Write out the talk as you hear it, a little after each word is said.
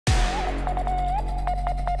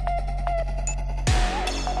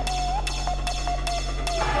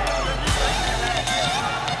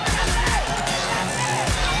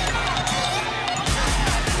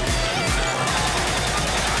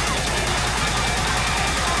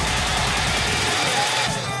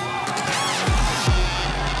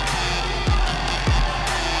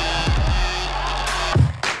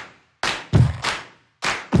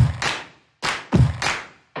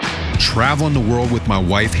Traveling the world with my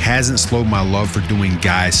wife hasn't slowed my love for doing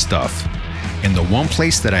guy stuff. And the one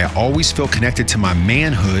place that I always feel connected to my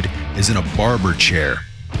manhood is in a barber chair.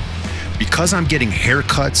 Because I'm getting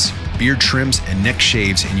haircuts, beard trims, and neck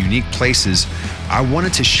shaves in unique places, I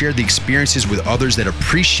wanted to share the experiences with others that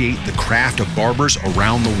appreciate the craft of barbers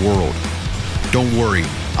around the world. Don't worry,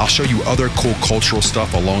 I'll show you other cool cultural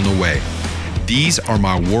stuff along the way. These are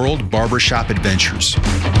my world barbershop adventures.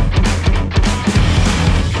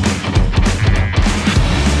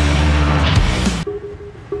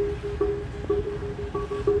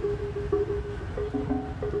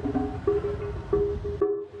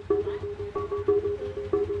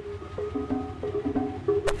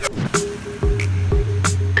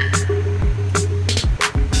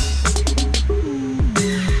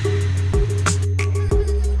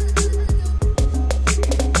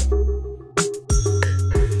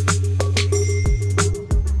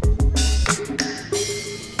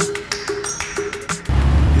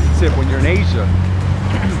 When you're in Asia,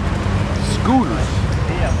 scooters,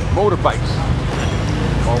 motorbikes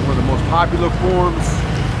are one of the most popular forms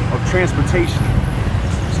of transportation.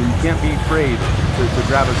 So you can't be afraid to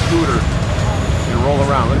grab a scooter and roll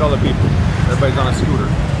around. Look at all the people. Everybody's on a scooter.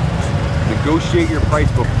 Negotiate your price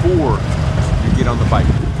before you get on the bike.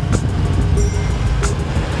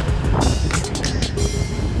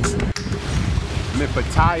 I'm in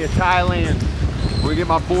Pattaya, Thailand. We're gonna get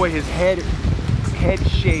my boy his head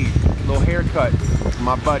shave, little haircut for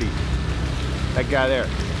my buddy, that guy there.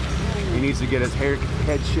 He needs to get his head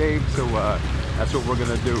shaved, so that's what we're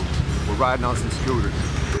gonna do. We're riding on some scooters.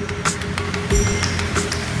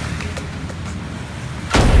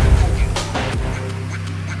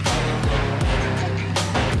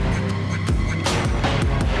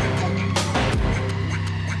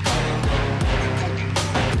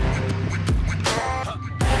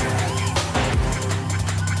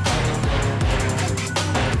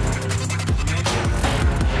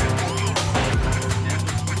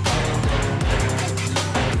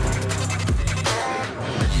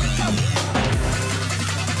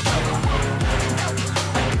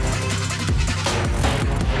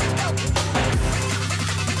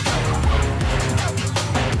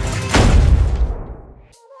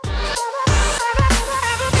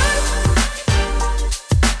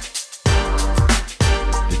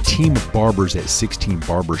 Team of barbers at 16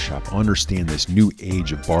 Barbershop understand this new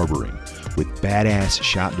age of barbering. With badass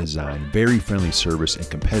shop design, very friendly service, and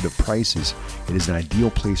competitive prices, it is an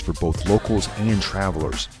ideal place for both locals and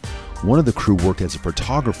travelers. One of the crew worked as a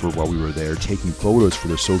photographer while we were there, taking photos for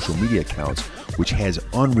their social media accounts, which has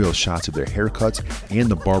unreal shots of their haircuts and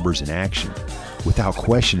the barbers in action. Without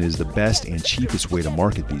question, it is the best and cheapest way to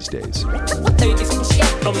market these days.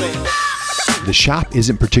 The shop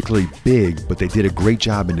isn't particularly big, but they did a great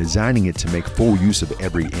job in designing it to make full use of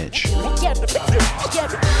every inch.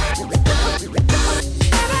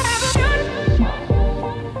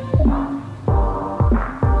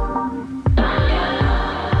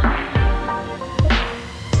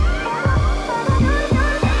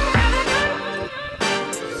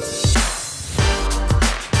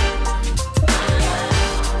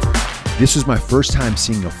 This was my first time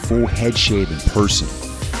seeing a full head shave in person.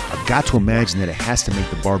 I've got to imagine that it has to make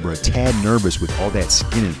the barber a tad nervous with all that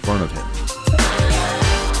skin in front of him.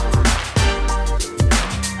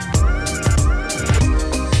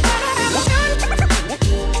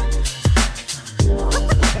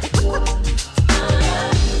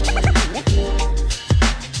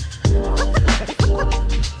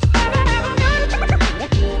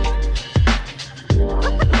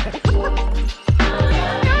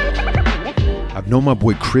 I've known my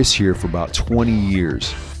boy Chris here for about 20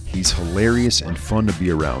 years. He's hilarious and fun to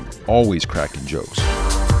be around, always cracking jokes.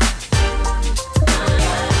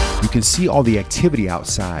 You can see all the activity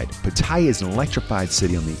outside. Pattaya is an electrified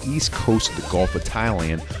city on the east coast of the Gulf of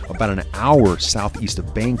Thailand, about an hour southeast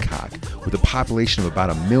of Bangkok, with a population of about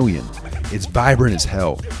 1 million. It's vibrant as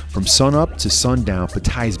hell. From sunup to sundown,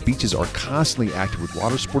 Pattaya's beaches are constantly active with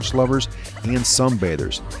water sports lovers and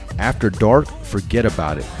sunbathers. After dark, forget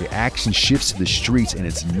about it. The action shifts to the streets and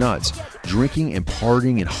it's nuts. Drinking and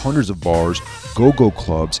partying in hundreds of bars, go-go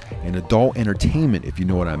clubs, and adult entertainment, if you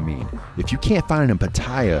know what I mean. If you can't find it in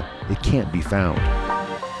Pattaya, it can't be found.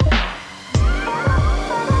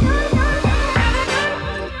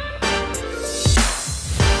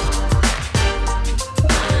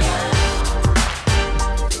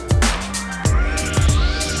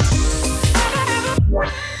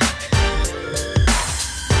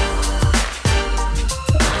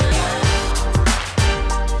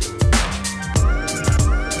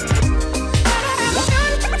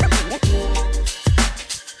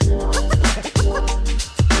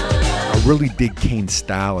 really dig Kane's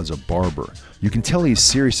style as a barber. You can tell he's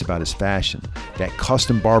serious about his fashion. That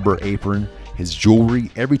custom Barber apron, his jewelry,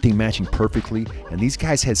 everything matching perfectly, and these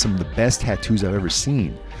guys had some of the best tattoos I've ever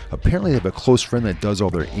seen. Apparently they have a close friend that does all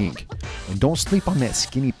their ink. And don't sleep on that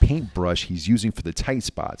skinny paintbrush he's using for the tight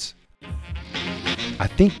spots. I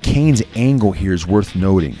think Kane's angle here is worth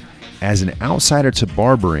noting. As an outsider to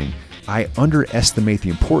barbering, I underestimate the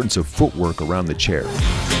importance of footwork around the chair.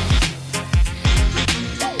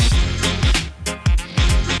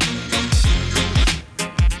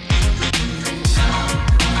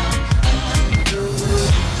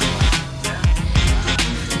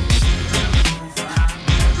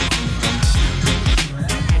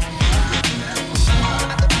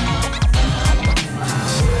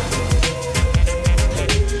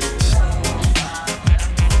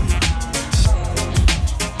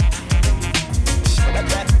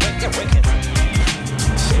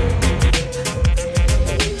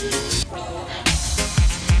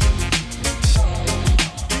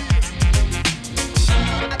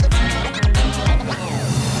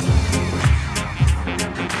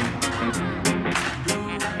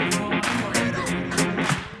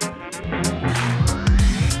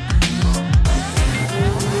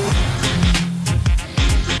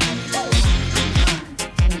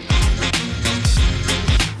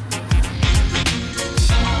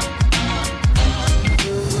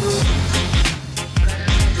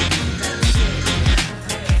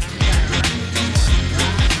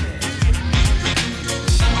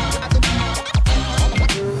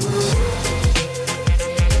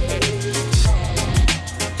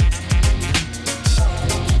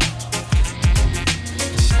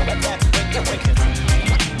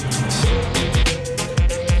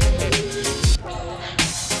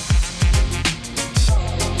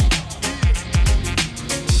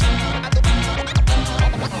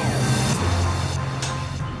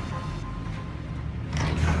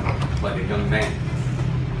 Like a young man.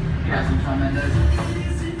 Yeah, some tremendous.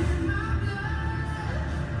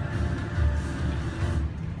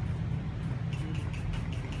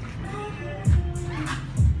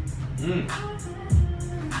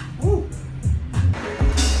 Woo.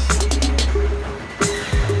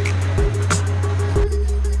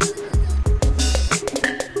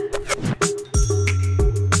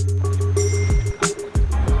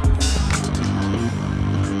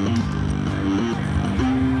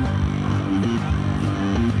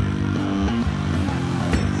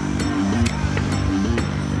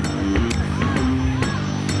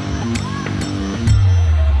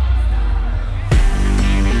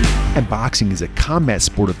 Boxing is a combat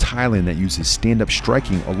sport of Thailand that uses stand-up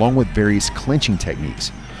striking along with various clinching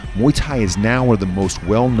techniques. Muay Thai is now one of the most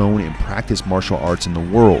well-known and practiced martial arts in the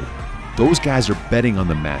world. Those guys are betting on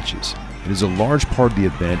the matches. It is a large part of the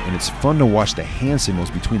event, and it's fun to watch the hand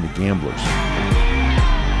signals between the gamblers.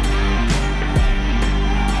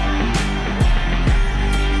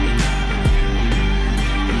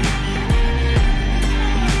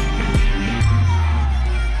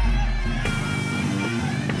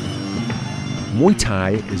 Muay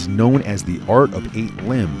Thai is known as the art of 8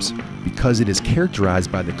 limbs because it is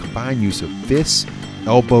characterized by the combined use of fists,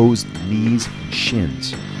 elbows, knees, and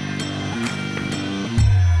shins.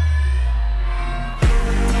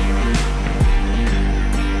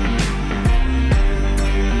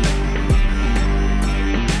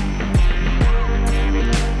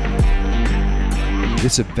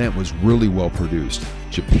 This event was really well produced.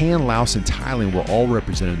 Japan, Laos, and Thailand were all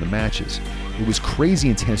represented in the matches. It was crazy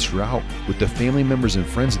intense throughout, with the family members and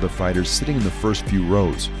friends of the fighters sitting in the first few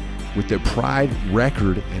rows. With their pride,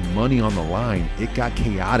 record, and money on the line, it got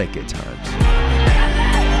chaotic at times.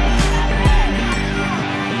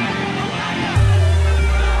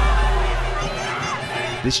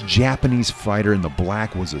 This Japanese fighter in the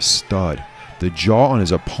black was a stud. The jaw on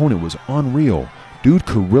his opponent was unreal. Dude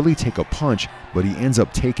could really take a punch, but he ends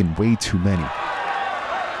up taking way too many.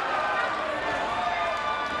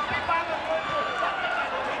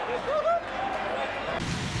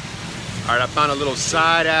 All right, I found a little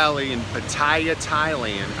side alley in Pattaya,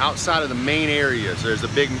 Thailand, outside of the main area. So there's a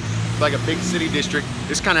big, like a big city district.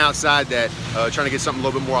 It's kind of outside that, trying to get something a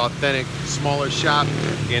little bit more authentic, smaller shop.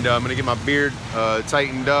 And I'm gonna get my beard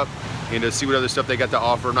tightened up and see what other stuff they got to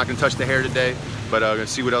offer. I'm not gonna touch the hair today, but I'm gonna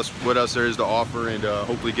see what else there is to offer, and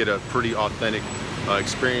hopefully get a pretty authentic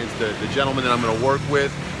experience. The gentleman that I'm gonna work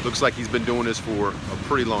with looks like he's been doing this for a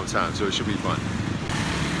pretty long time, so it should be fun.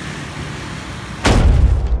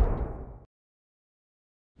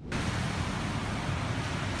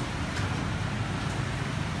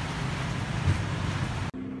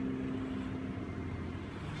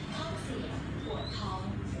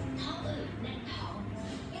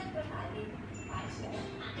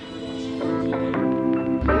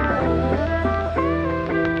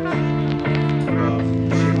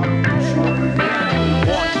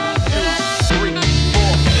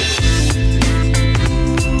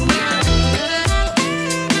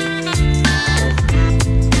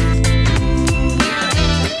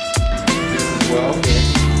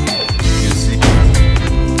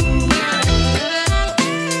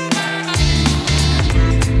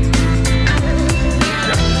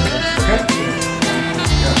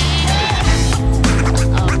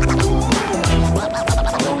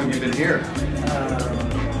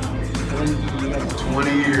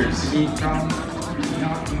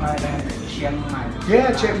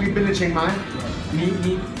 Chiang Mai?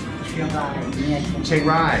 Me, Chiang Rai. Yeah. Chiang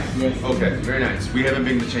Rai. Yes. Okay, very nice. We haven't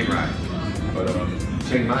been to Chiang Rai, but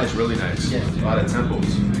Chiang Mai is really nice. Yes. A lot of temples.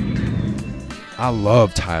 I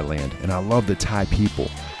love Thailand and I love the Thai people.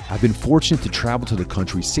 I've been fortunate to travel to the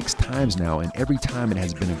country 6 times now, and every time it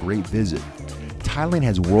has been a great visit. Thailand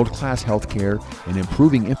has world-class healthcare, an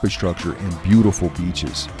improving infrastructure, and beautiful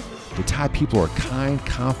beaches. The Thai people are kind,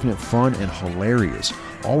 confident, fun, and hilarious,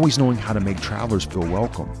 always knowing how to make travelers feel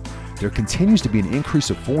welcome. There continues to be an increase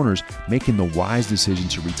of foreigners making the wise decision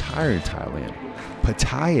to retire in Thailand.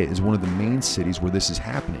 Pattaya is one of the main cities where this is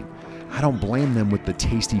happening. I don't blame them with the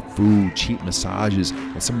tasty food, cheap massages,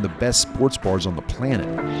 and some of the best sports bars on the planet.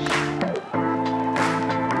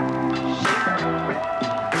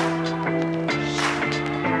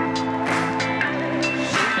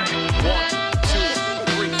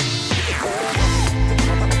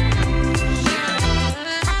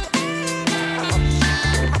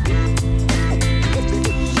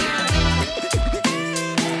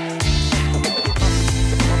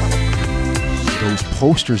 Those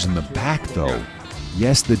posters in the back though.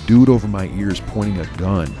 Yes, the dude over my ear is pointing a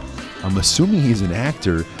gun. I'm assuming he's an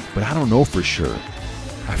actor, but I don't know for sure.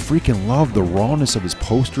 I freaking love the rawness of his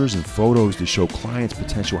posters and photos to show clients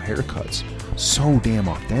potential haircuts. So damn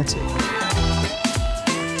authentic.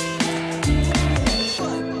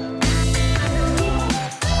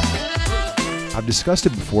 I've discussed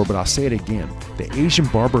it before, but I'll say it again. The Asian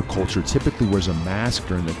barber culture typically wears a mask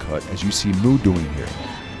during the cut, as you see Mu doing here.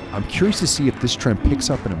 I'm curious to see if this trend picks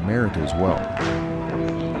up in America as well.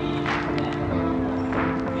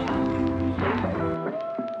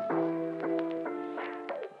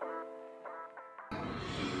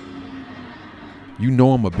 You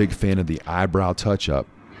know I'm a big fan of the eyebrow touch-up.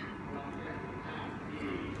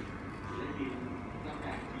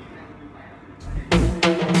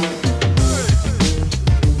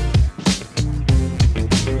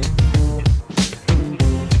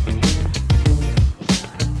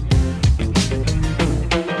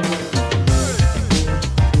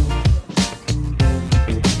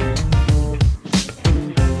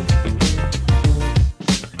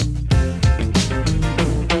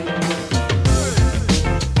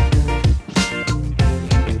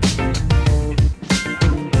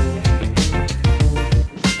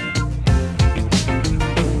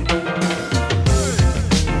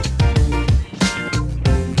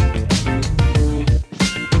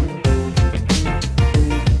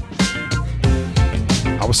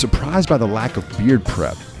 I was surprised by the lack of beard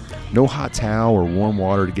prep. No hot towel or warm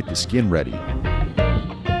water to get the skin ready.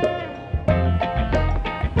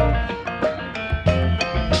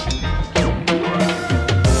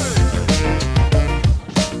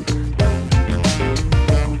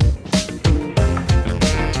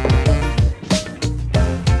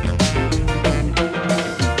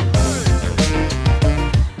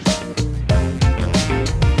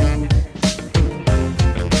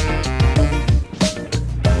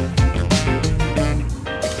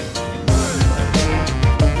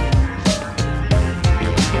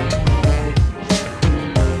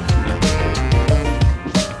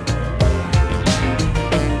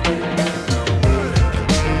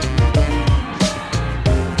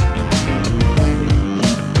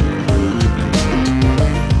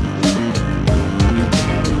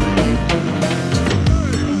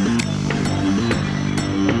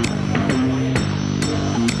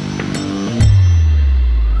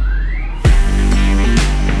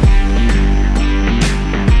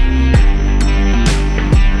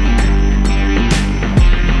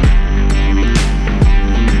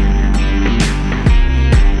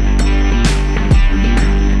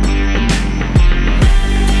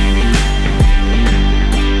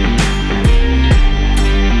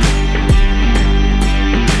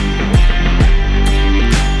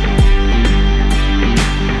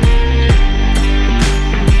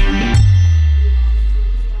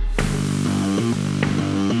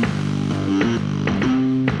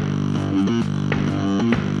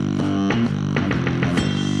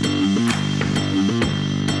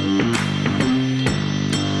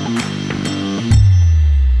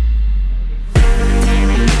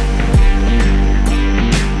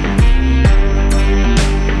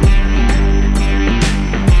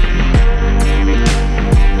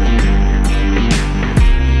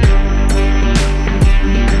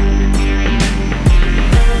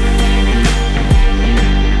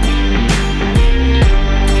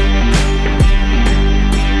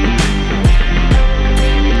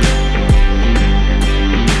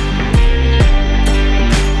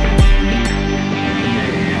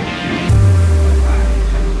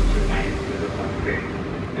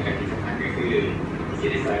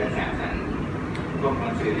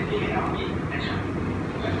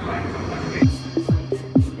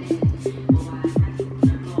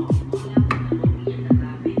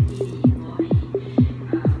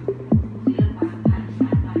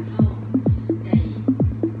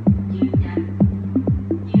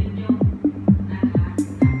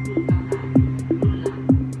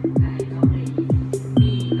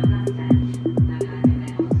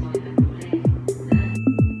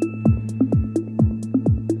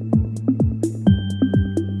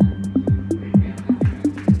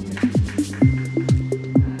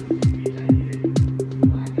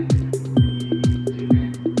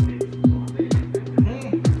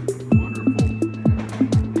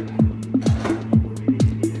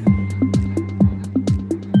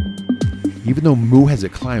 Mu has a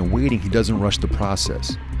client waiting, he doesn't rush the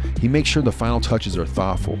process. He makes sure the final touches are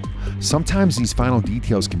thoughtful. Sometimes these final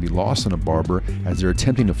details can be lost on a barber as they're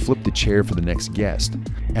attempting to flip the chair for the next guest.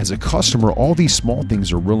 As a customer, all these small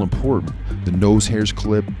things are real important. The nose hairs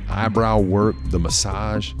clip, eyebrow work, the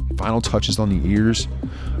massage, final touches on the ears.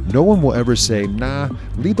 No one will ever say, nah,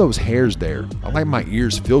 leave those hairs there. I like my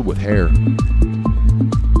ears filled with hair.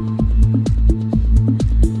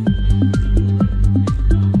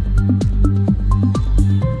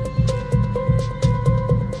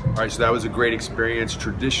 All right, so that was a great experience.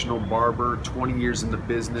 Traditional barber, 20 years in the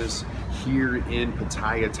business here in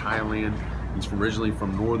Pattaya, Thailand. He's originally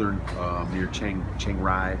from northern, near Chiang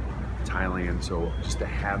Rai, Thailand. So just to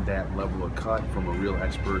have that level of cut from a real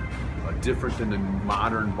expert, different than the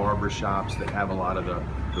modern barber shops that have a lot of the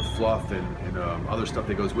fluff and other stuff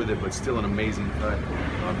that goes with it, but still an amazing cut.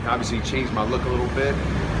 Obviously changed my look a little bit,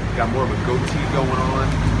 got more of a goatee going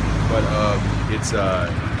on. But it's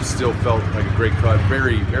still felt like a great cut.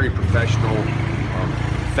 Very, very professional,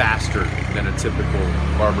 faster than a typical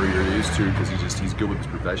barber you're used to, because he's good with his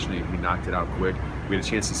profession. He knocked it out quick. We had a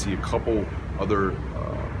chance to see a couple other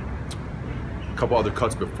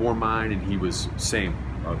cuts before mine, and he was same.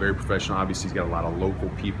 Very professional. Obviously, he's got a lot of local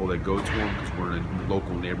people that go to him because we're in a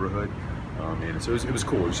local neighborhood. And so it was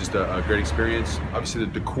cool. It was just a great experience. Obviously,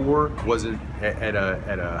 the decor wasn't at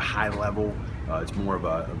a high level. It's more of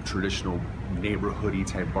a traditional neighborhoody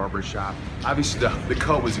type barber shop. Obviously, the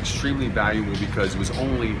cut was extremely valuable because it was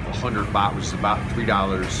only 100 baht, which is about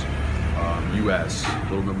 $3 US, a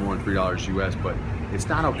little bit more than $3 US. But it's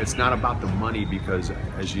not about the money because,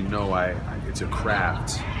 as you know, it's a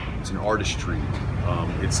craft. It's an artistry.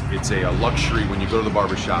 It's a luxury when you go to the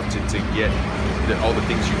barber shop to get all the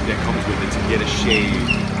things that comes with it, to get a shave,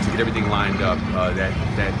 to get everything lined up,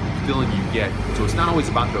 that feeling you get. So it's not always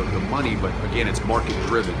about the money, but again, it's market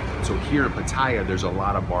driven. So here in Pattaya, there's a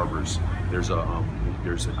lot of barbers. There's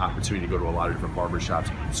an opportunity to go to a lot of different barber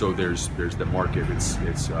shops. So there's the market. It's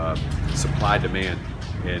supply demand,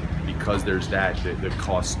 and because there's that, the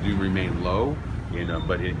costs do remain low.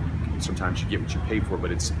 But sometimes you get what you pay for.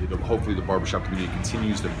 But hopefully the barbershop community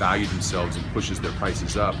continues to value themselves and pushes their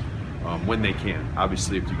prices up when they can.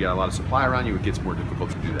 Obviously, if you get a lot of supply around you, it gets more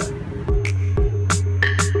difficult to do that.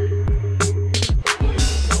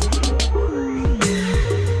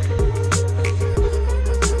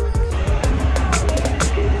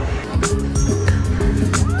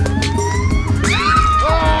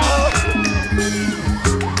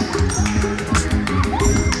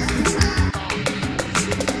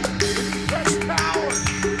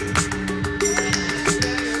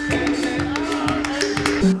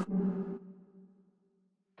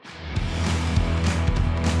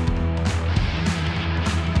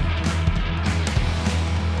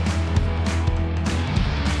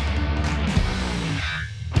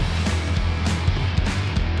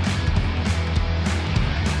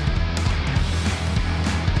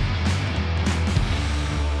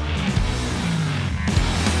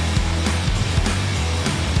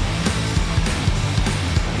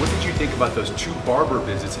 Think about those 2 barber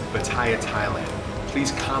visits in Pattaya, Thailand.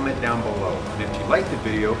 Please comment down below. And if you liked the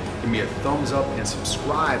video, give me a thumbs up and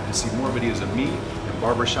subscribe to see more videos of me and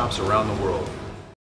barbershops around the world.